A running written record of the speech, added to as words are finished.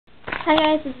Hi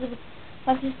guys, this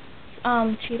is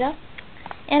Cheetah,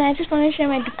 and I just want to show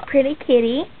my pretty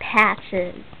kitty,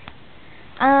 Patches.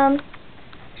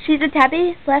 She's a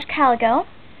tabby slash calico,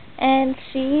 and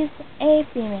she's a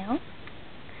female,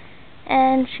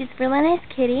 and she's a really nice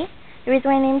kitty. The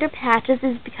reason why I named her Patches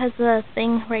is because the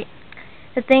thing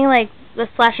that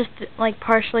flashes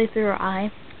partially through her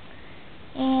eye,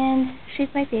 and she's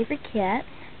my favorite cat.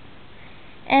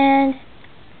 And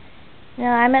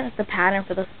I meant the pattern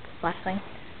for this flash thing.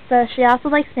 So she also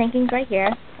likes spankings right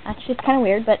here. Actually, it's kind of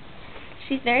weird, but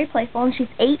she's very playful, and she's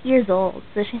 8 years old,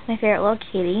 so she's my favorite little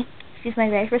kitty. She's my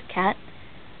very first cat.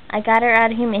 I got her out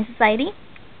of Humane Society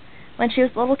when she was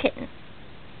a little kitten.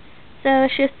 So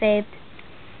she was saved.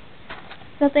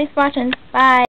 So thanks for watching. Bye.